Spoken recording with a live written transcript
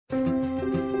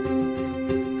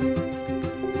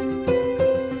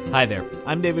Hi there,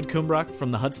 I'm David Kumbrock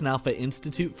from the Hudson Alpha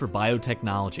Institute for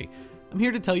Biotechnology. I'm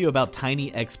here to tell you about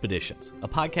Tiny Expeditions, a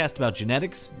podcast about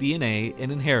genetics, DNA,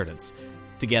 and inheritance.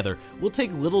 Together, we'll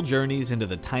take little journeys into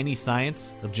the tiny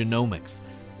science of genomics.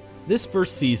 This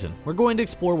first season, we're going to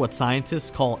explore what scientists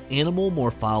call animal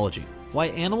morphology, why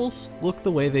animals look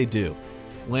the way they do.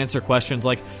 We'll answer questions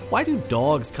like, why do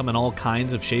dogs come in all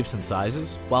kinds of shapes and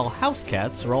sizes, while house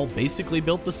cats are all basically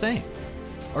built the same?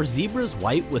 Are zebras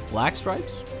white with black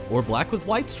stripes, or black with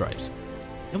white stripes?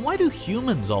 And why do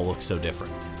humans all look so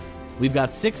different? We've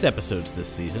got 6 episodes this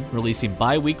season, releasing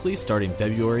bi-weekly starting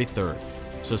February 3rd.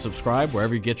 So subscribe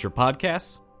wherever you get your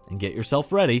podcasts, and get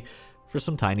yourself ready for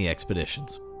some tiny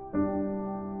expeditions.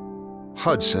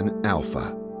 Hudson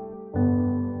Alpha.